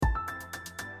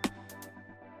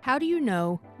How do you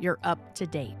know you're up to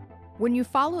date? When you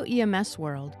follow EMS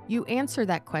World, you answer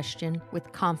that question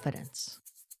with confidence.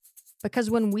 Because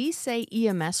when we say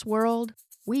EMS World,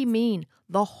 we mean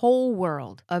the whole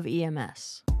world of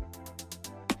EMS.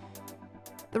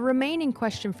 The remaining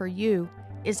question for you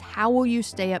is, how will you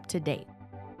stay up to date?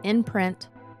 In print,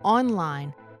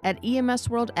 online, at EMS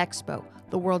World Expo,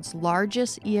 the world's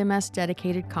largest EMS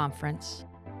dedicated conference,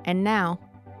 and now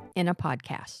in a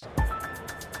podcast.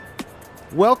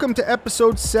 Welcome to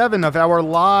episode 7 of our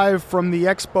Live from the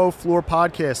Expo Floor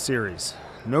podcast series.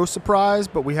 No surprise,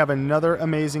 but we have another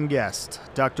amazing guest.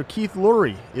 Dr. Keith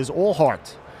Lurie is all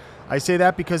heart. I say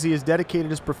that because he has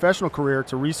dedicated his professional career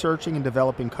to researching and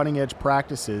developing cutting-edge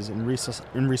practices in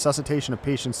resuscitation of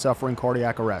patients suffering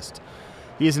cardiac arrest.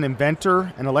 He is an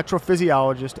inventor, an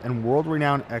electrophysiologist, and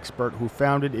world-renowned expert who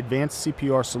founded Advanced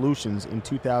CPR Solutions in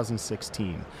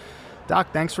 2016.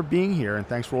 Doc, thanks for being here, and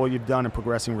thanks for all you've done in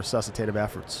progressing resuscitative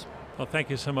efforts. Well, thank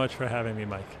you so much for having me,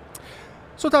 Mike.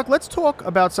 So, Doc, let's talk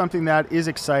about something that is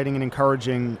exciting and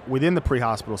encouraging within the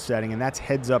pre-hospital setting, and that's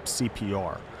heads-up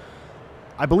CPR.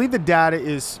 I believe the data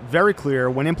is very clear.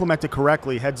 When implemented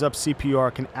correctly, heads-up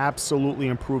CPR can absolutely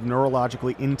improve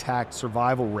neurologically intact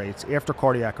survival rates after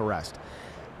cardiac arrest.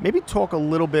 Maybe talk a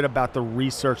little bit about the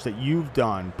research that you've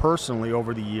done personally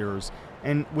over the years,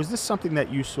 and was this something that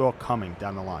you saw coming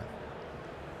down the line?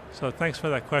 So thanks for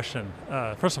that question.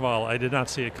 First of all, I did not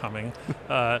see it coming.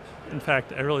 In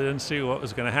fact, I really didn't see what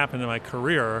was going to happen in my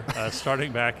career,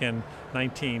 starting back in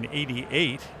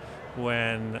 1988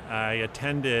 when I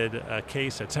attended a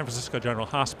case at San Francisco General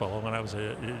Hospital when I was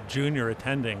a junior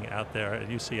attending out there at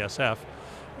UCSF.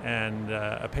 And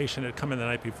a patient had come in the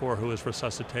night before who was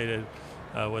resuscitated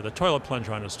with a toilet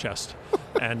plunger on his chest.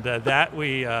 And that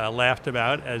we laughed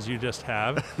about, as you just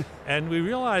have. And we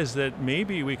realized that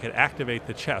maybe we could activate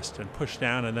the chest and push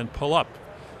down and then pull up.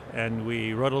 And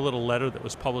we wrote a little letter that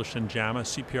was published in JAMA,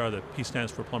 CPR, the P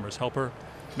stands for Plumber's Helper.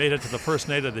 Made it to the first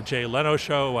night of the Jay Leno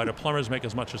show, Why Do Plumbers Make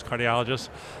As Much as Cardiologists?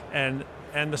 And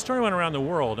the story went around the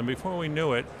world, and before we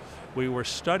knew it, we were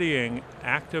studying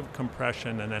active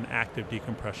compression and then active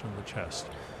decompression of the chest.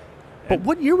 But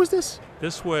what year was this?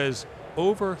 This was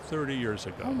over 30 years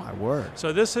ago. Oh, my word.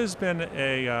 So this has been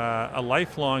a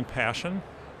lifelong passion.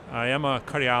 I am a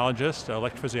cardiologist, an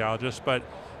electrophysiologist, but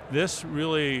this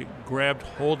really grabbed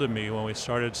hold of me when we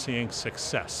started seeing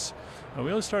success. And we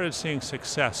really started seeing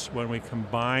success when we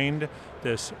combined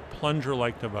this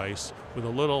plunger-like device with a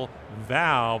little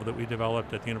valve that we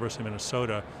developed at the University of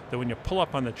Minnesota that when you pull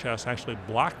up on the chest actually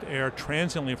blocked air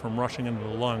transiently from rushing into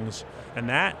the lungs. And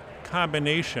that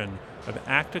combination of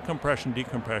active compression,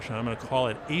 decompression, I'm going to call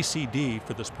it ACD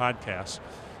for this podcast,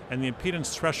 and the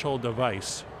impedance threshold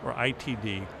device, or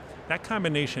ITD, that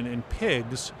combination in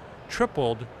pigs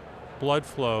tripled blood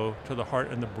flow to the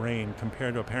heart and the brain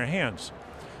compared to a pair of hands.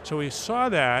 So we saw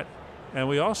that, and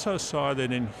we also saw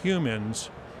that in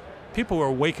humans, people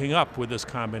were waking up with this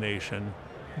combination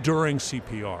during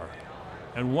CPR.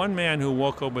 And one man who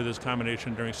woke up with this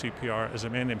combination during CPR is a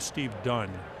man named Steve Dunn,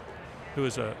 who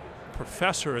is a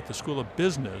professor at the School of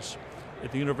Business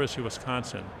at the University of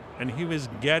Wisconsin. And he was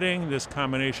getting this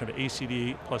combination of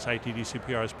ACD plus ITD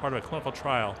CPR as part of a clinical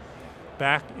trial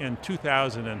back in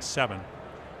 2007.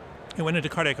 He went into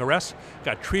cardiac arrest,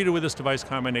 got treated with this device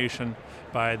combination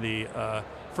by the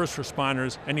first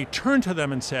responders, and he turned to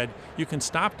them and said, "You can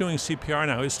stop doing CPR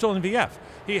now." He was still in VF.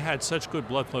 He had such good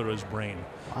blood flow to his brain.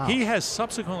 Wow. He has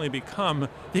subsequently become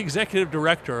the executive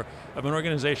director of an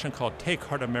organization called Take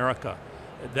Heart America.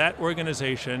 That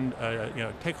organization,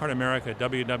 Take Heart America,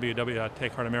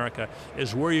 www.takeheartamerica,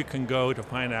 is where you can go to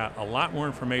find out a lot more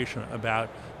information about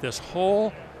this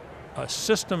whole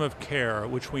system of care,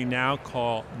 which we now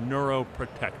call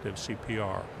neuroprotective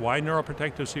CPR. Why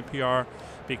neuroprotective CPR?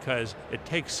 Because it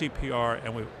takes CPR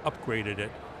and we've upgraded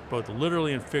it both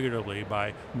literally and figuratively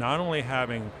by not only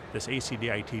having this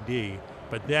ACD-ITD,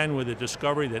 but then with the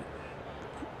discovery that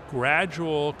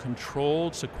gradual,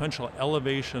 controlled, sequential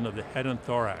elevation of the head and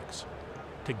thorax,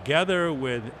 together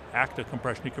with active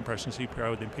compression, decompression CPR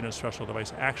with the impedance threshold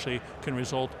device, actually can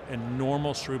result in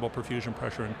normal cerebral perfusion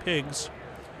pressure in pigs,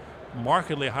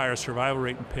 markedly higher survival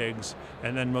rate in pigs,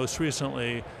 and then most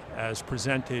recently, as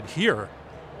presented here,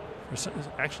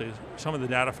 actually some of the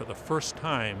data for the first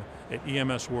time at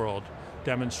EMS World,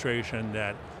 demonstration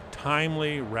that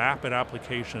timely, rapid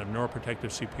application of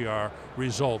neuroprotective CPR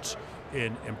results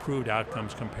in improved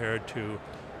outcomes compared to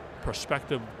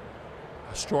prospective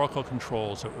historical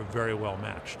controls that were very well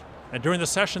matched. And during the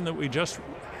session that we just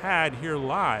had here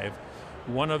live,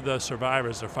 one of the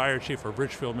survivors, the fire chief of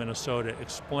Richfield, Minnesota,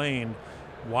 explained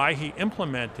why he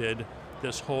implemented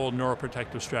this whole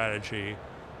neuroprotective strategy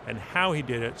and how he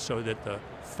did it so that the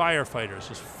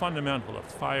firefighters is fundamental. The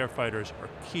firefighters are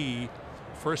key.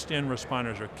 First in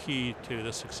responders are key to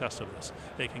the success of this.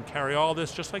 They can carry all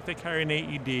this just like they carry an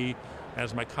AED.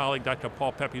 As my colleague Dr.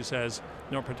 Paul Pepe says,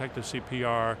 neuroprotective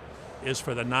CPR is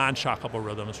for the non-shockable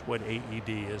rhythms what AED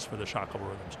is for the shockable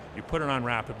rhythms. You put it on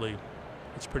rapidly,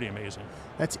 it's pretty amazing.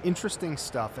 That's interesting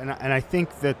stuff, and I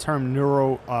think the term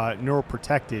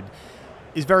neuroprotected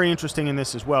is very interesting in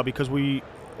this as well, because we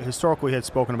historically had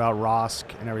spoken about ROSC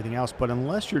and everything else, but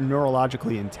unless you're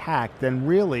neurologically intact, then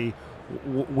really,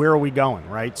 where are we going,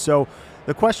 right? So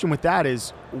the question with that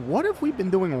is, what have we been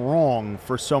doing wrong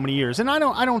for so many years? And I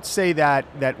don't say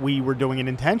that we were doing it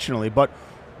intentionally, but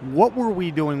what were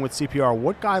we doing with CPR?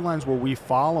 What guidelines were we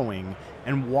following,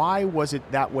 and why was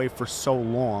it that way for so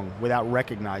long without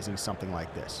recognizing something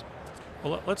like this?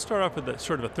 Well, let's start off with the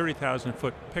sort of a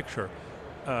 30,000-foot picture.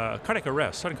 Cardiac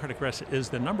arrest, sudden cardiac arrest, is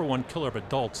the number one killer of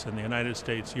adults in the United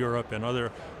States, Europe, and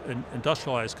other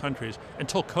industrialized countries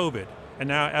until COVID. And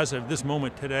now, as of this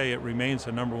moment today, it remains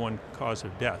the number one cause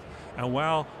of death. And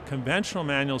while conventional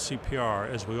manual CPR,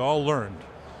 as we all learned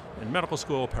in medical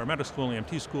school, paramedic school,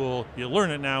 EMT school, you learn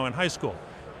it now in high school,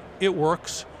 it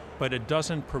works, but it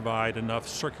doesn't provide enough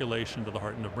circulation to the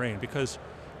heart and the brain. Because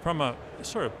from a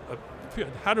sort of,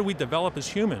 how do we develop as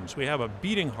humans? We have a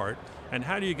beating heart, and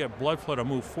how do you get blood flow to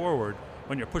move forward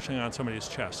when you're pushing on somebody's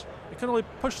chest? You can only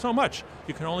push so much.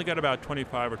 You can only get about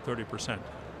 25 or 30%.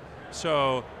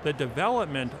 So the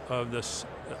development of this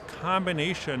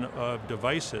combination of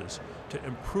devices to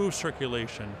improve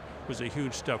circulation was a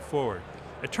huge step forward.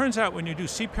 It turns out when you do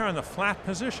CPR in the flat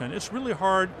position, it's really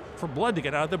hard for blood to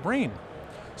get out of the brain.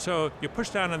 So you push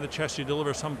down on the chest, you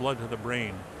deliver some blood to the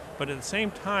brain. But at the same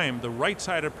time, the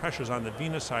right-sided pressures on the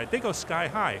venous side, they go sky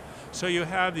high. So you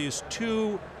have these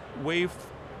two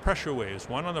pressure waves,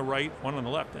 one on the right, one on the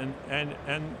left,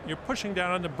 and you're pushing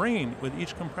down on the brain with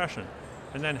each compression.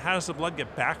 And then how does the blood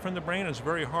get back from the brain? It's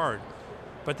very hard.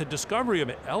 But the discovery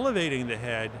of elevating the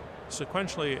head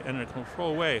sequentially and in a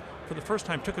controlled way for the first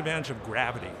time took advantage of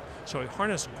gravity. So we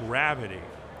harnessed gravity.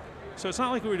 So it's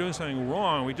not like we were doing something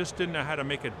wrong, we just didn't know how to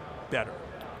make it better.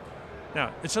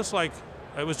 Now, it's just like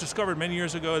it was discovered many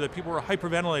years ago that people were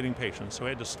hyperventilating patients, so we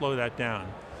had to slow that down.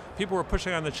 People were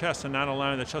pushing on the chest and not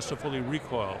allowing the chest to fully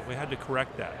recoil. We had to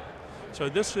correct that. So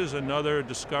this is another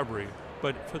discovery,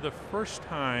 but for the first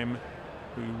time,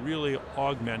 we really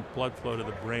augment blood flow to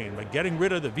the brain by getting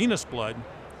rid of the venous blood,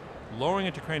 lowering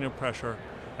intracranial pressure,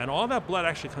 and all that blood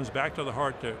actually comes back to the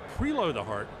heart to preload the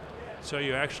heart, so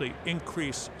you actually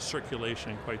increase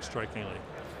circulation quite strikingly.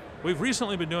 We've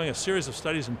recently been doing a series of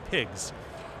studies in pigs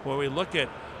where we look at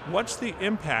what's the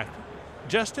impact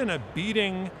just in a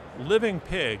beating living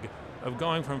pig of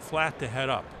going from flat to head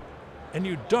up. And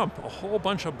you dump a whole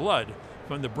bunch of blood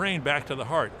from the brain back to the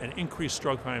heart and increase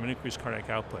stroke volume and increase cardiac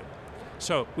output.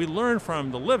 So we learn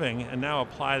from the living and now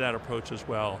apply that approach as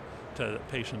well to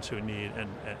patients who need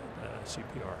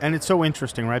CPR. And it's so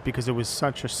interesting, right? Because it was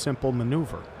such a simple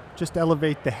maneuver. Just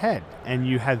elevate the head, and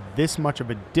you had this much of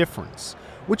a difference,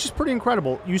 which is pretty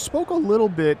incredible. You spoke a little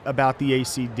bit about the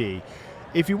ACD.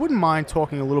 If you wouldn't mind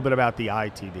talking a little bit about the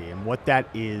ITD and what that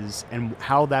is and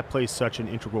how that plays such an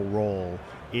integral role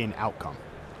in outcome.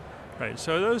 Right,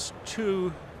 so those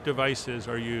two devices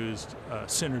are used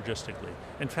synergistically.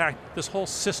 In fact, this whole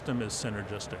system is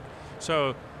synergistic.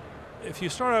 So if you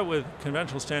start out with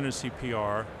conventional standard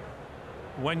CPR,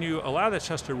 when you allow the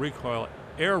chest to recoil,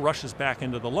 air rushes back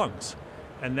into the lungs,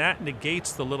 and that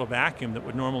negates the little vacuum that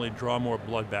would normally draw more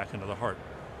blood back into the heart.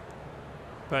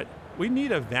 But we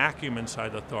need a vacuum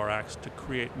inside the thorax to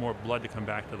create more blood to come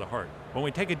back to the heart. When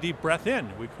we take a deep breath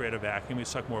in, we create a vacuum, we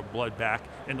suck more blood back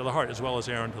into the heart as well as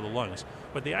air into the lungs.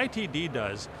 What the ITD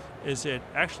does is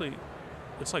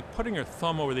it's like putting your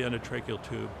thumb over the endotracheal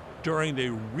tube during the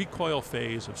recoil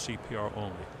phase of CPR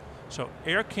only. So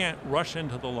air can't rush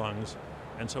into the lungs,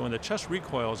 and so when the chest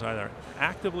recoils either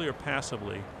actively or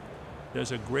passively,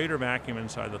 there's a greater vacuum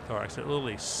inside the thorax that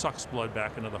literally sucks blood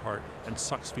back into the heart and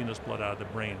sucks venous blood out of the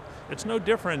brain. It's no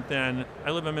different than,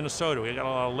 I live in Minnesota, we got a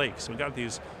lot of lakes. We got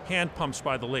these hand pumps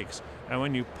by the lakes. And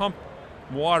when you pump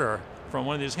water from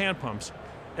one of these hand pumps,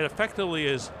 it effectively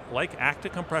is like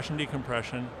active compression,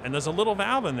 decompression, and there's a little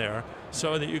valve in there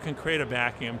so that you can create a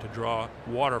vacuum to draw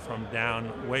water from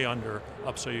down, way under,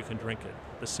 up so you can drink it.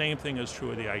 The same thing is true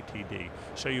of the ITD.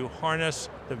 So you harness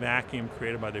the vacuum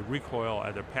created by the recoil,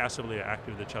 either passively or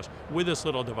actively, of the chest with this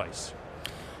little device.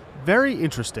 Very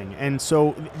interesting. And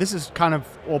so this is kind of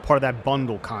all part of that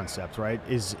bundle concept, right?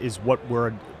 Is what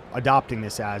we're adopting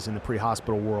this as in the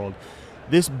pre-hospital world.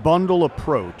 This bundle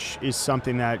approach is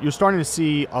something that you're starting to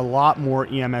see a lot more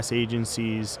EMS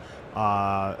agencies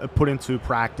put into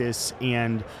practice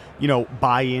and,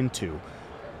 buy into.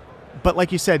 But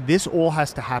like you said, this all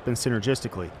has to happen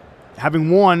synergistically.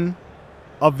 Having one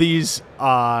of these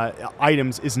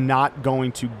items is not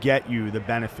going to get you the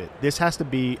benefit. This has to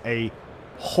be a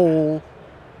whole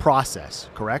process,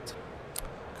 correct?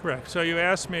 Correct. So you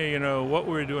asked me, what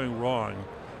we were doing wrong.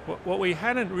 What we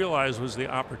hadn't realized was the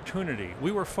opportunity.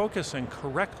 We were focusing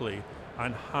correctly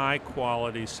on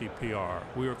high-quality CPR.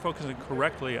 We were focusing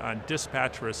correctly on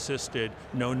dispatcher-assisted,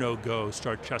 no-go,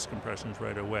 start chest compressions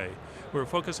right away. We were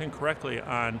focusing correctly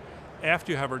on,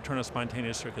 after you have a return of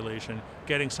spontaneous circulation,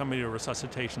 getting somebody to a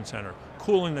resuscitation center,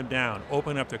 cooling them down,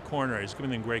 opening up their coronaries,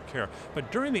 giving them great care.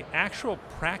 But during the actual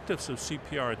practice of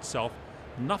CPR itself,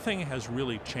 nothing has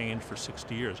really changed for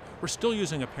 60 years. We're still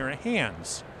using a pair of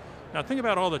hands. Now think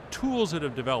about all the tools that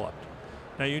have developed.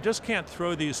 Now you just can't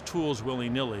throw these tools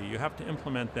willy-nilly. You have to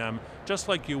implement them just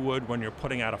like you would when you're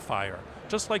putting out a fire,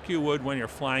 just like you would when you're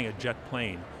flying a jet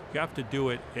plane. You have to do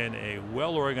it in a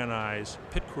well-organized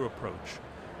pit crew approach.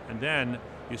 And then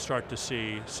you start to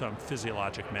see some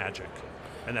physiologic magic.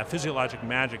 And that physiologic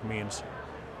magic means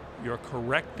you're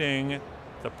correcting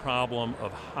the problem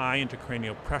of high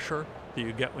intracranial pressure that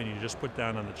you get when you just put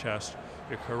down on the chest.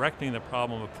 You're correcting the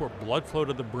problem of poor blood flow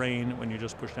to the brain when you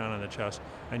just push down on the chest,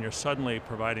 and you're suddenly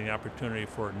providing the opportunity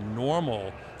for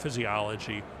normal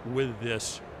physiology with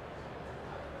this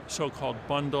so-called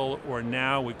bundle, or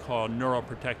now we call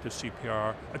neuroprotective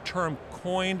CPR, a term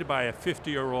coined by a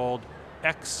 50-year-old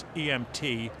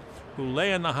ex-EMT who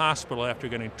lay in the hospital after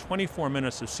getting 24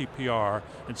 minutes of CPR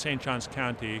in St. Johns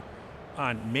County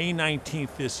on May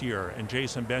 19th this year. And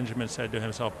Jason Benjamin said to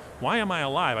himself, why am I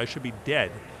alive? I should be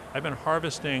dead. I've been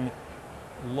harvesting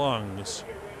lungs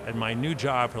at my new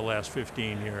job for the last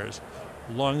 15 years,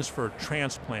 lungs for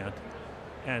transplant.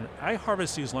 And I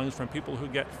harvest these lungs from people who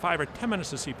get 5 or 10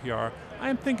 minutes of CPR. I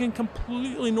am thinking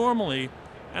completely normally,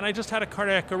 and I just had a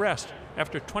cardiac arrest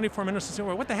after 24 minutes of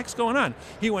CPR. What the heck's going on?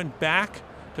 He went back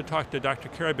to talk to Dr.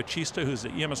 Carrie Batista, who's the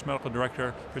EMS medical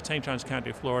director for St. Johns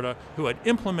County, Florida, who had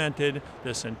implemented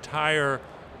this entire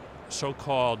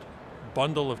so-called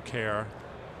bundle of care.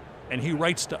 And he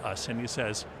writes to us and he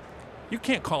says, you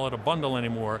can't call it a bundle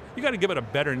anymore. You got to give it a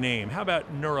better name. How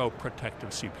about neuroprotective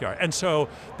CPR? And so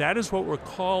that is what we're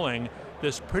calling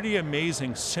this pretty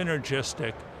amazing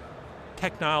synergistic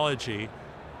technology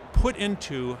put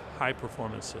into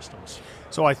high-performance systems.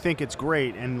 So I think it's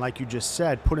great, and like you just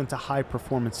said, put into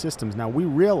high-performance systems. Now, we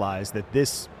realize that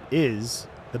this is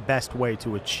the best way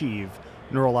to achieve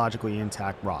neurologically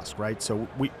intact ROSC, right? So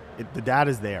the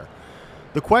data's there.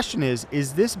 The question is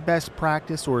this best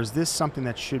practice, or is this something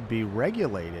that should be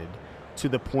regulated to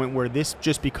the point where this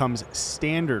just becomes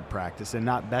standard practice and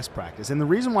not best practice? And the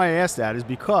reason why I ask that is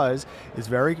because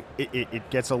it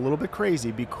gets a little bit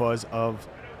crazy because of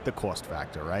the cost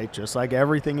factor, right? Just like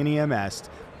everything in EMS,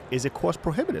 is it cost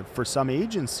prohibitive for some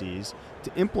agencies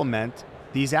to implement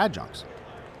these adjuncts?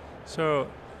 So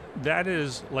that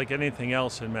is, like anything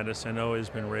else in medicine, always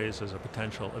been raised as a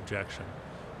potential objection.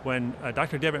 When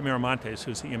Dr. David Miramontes,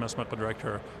 who's the EMS medical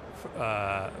director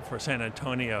for San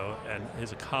Antonio, and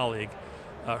his colleague,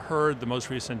 heard the most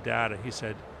recent data, he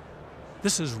said,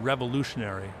 this is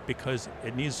revolutionary because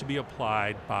it needs to be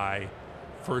applied by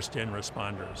first-in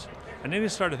responders. And then he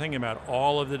started thinking about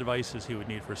all of the devices he would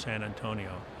need for San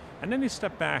Antonio. And then he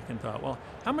stepped back and thought, well,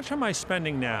 how much am I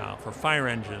spending now for fire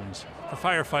engines, for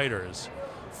firefighters,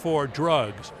 for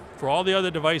drugs, for all the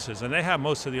other devices? And they have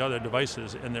most of the other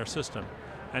devices in their system.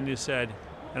 And he said,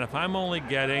 and if I'm only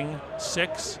getting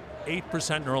 6-8%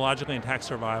 neurologically intact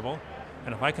survival,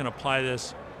 and if I can apply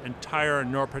this entire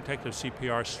neuroprotective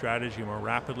CPR strategy more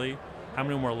rapidly, how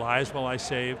many more lives will I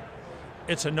save?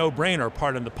 It's a no-brainer,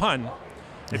 pardon the pun.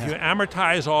 If you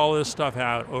amortize all this stuff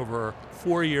out over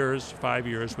 4 years, 5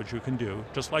 years, which you can do,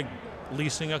 just like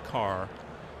leasing a car,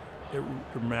 it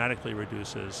dramatically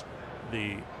reduces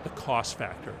the cost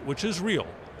factor, which is real.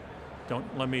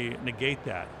 Don't let me negate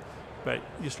that. But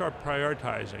you start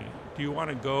prioritizing. Do you want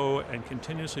to go and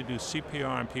continuously do CPR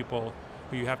on people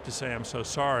who you have to say, I'm so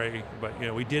sorry, but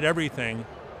we did everything,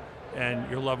 and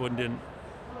your loved one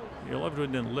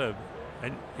didn't live.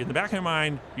 And in the back of your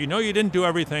mind, you didn't do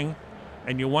everything,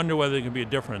 and you wonder whether there can be a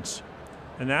difference.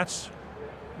 And that's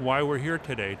why we're here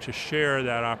today, to share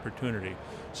that opportunity.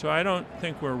 So I don't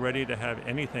think we're ready to have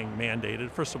anything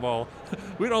mandated. First of all,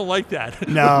 we don't like that.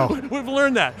 No. We've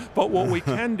learned that. But what we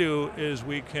can do is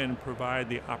we can provide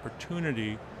the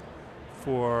opportunity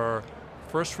for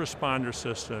first responder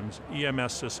systems,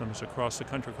 EMS systems across the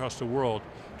country, across the world,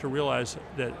 to realize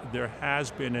that there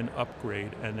has been an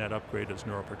upgrade, and that upgrade is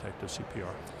neuroprotective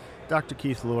CPR. Dr.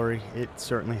 Keith Lurie, it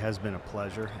certainly has been a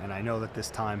pleasure, and I know that this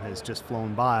time has just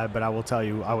flown by, but I will tell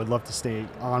you, I would love to stay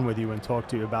on with you and talk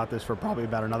to you about this for probably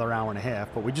about another hour and a half,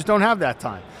 but we just don't have that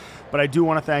time. But I do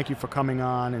want to thank you for coming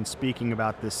on and speaking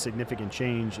about this significant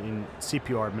change in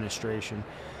CPR administration.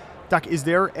 Doc, is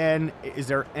there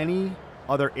any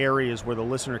other areas where the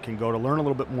listener can go to learn a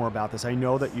little bit more about this? I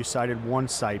know that you cited one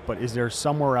site, but is there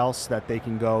somewhere else that they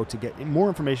can go to get more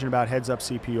information about Heads Up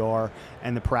CPR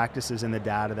and the practices and the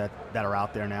data that are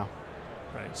out there now?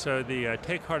 Right. So the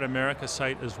Take Heart America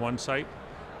site is one site.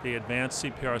 The Advanced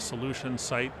CPR Solutions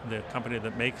site, the company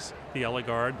that makes the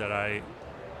Eligard that I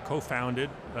co-founded,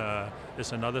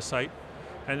 is another site.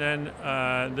 And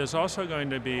then there's also going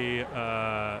to be,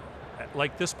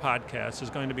 like this podcast, is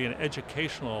going to be an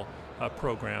educational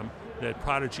program that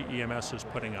Prodigy EMS is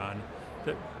putting on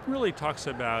that really talks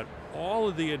about all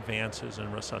of the advances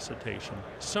in resuscitation,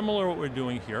 similar to what we're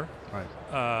doing here.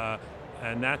 Right.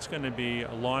 And that's going to be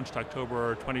launched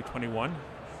October 2021.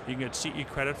 You can get CE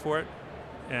credit for it.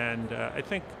 And I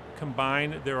think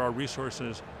combined, there are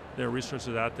resources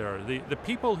out there. The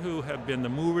people who have been the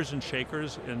movers and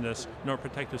shakers in this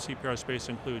neuroprotective CPR space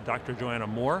include Dr. Joanna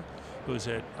Moore, who's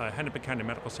at Hennepin County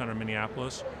Medical Center in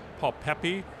Minneapolis, Paul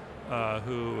Pepe,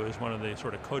 who is one of the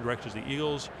sort of co-directors of the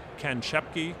Eagles, Ken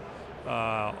Shepke,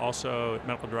 also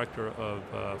medical director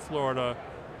of Florida,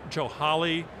 Joe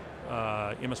Holly,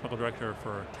 EMS medical director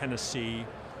for Tennessee.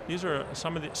 These are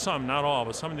some, not all,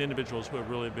 but some of the individuals who have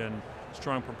really been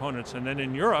strong proponents. And then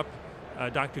in Europe,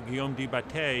 Dr. Guillaume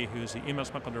Dibaté, who's the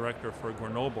EMS medical director for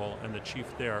Grenoble and the chief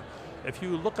there. If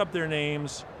you look up their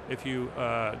names, if you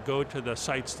go to the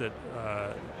sites that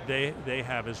they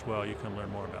have as well, you can learn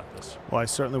more about this. Well, I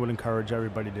certainly would encourage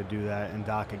everybody to do that. And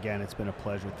Doc, again, it's been a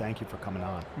pleasure. Thank you for coming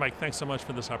on. Mike, thanks so much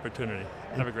for this opportunity.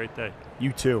 Have a great day.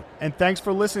 You too. And thanks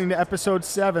for listening to episode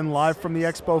 7 live from the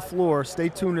Expo floor. Stay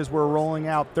tuned as we're rolling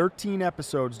out 13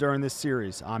 episodes during this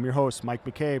series. I'm your host, Mike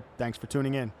McCabe. Thanks for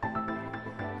tuning in.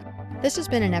 This has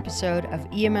been an episode of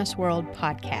EMS World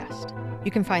Podcast. You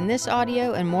can find this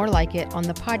audio and more like it on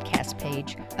the podcast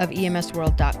page of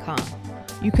emsworld.com.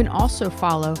 You can also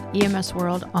follow EMS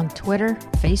World on Twitter,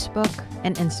 Facebook,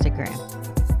 and Instagram.